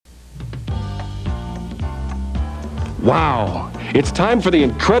Wow, it's time for the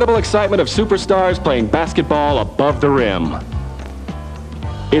incredible excitement of superstars playing basketball above the rim.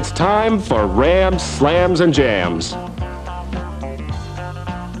 It's time for Rams, Slams, and Jams.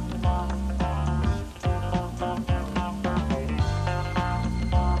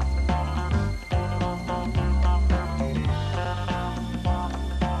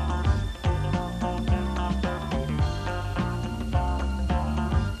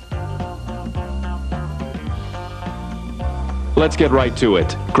 Let's get right to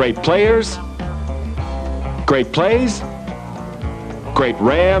it. Great players, great plays, great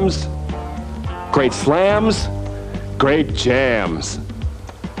Rams, great slams, great jams.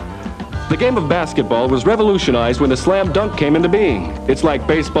 The game of basketball was revolutionized when the slam dunk came into being. It's like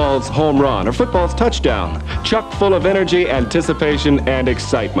baseball's home run or football's touchdown, chock full of energy, anticipation, and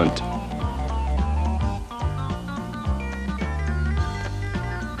excitement.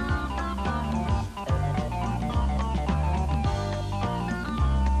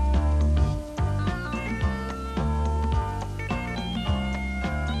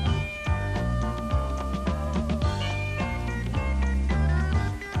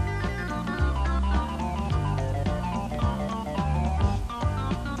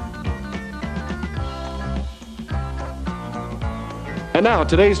 And now,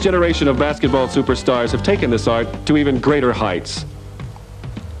 today's generation of basketball superstars have taken this art to even greater heights.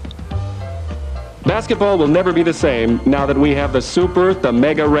 Basketball will never be the same now that we have the Super, the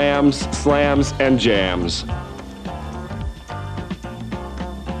Mega Rams, Slams, and Jams.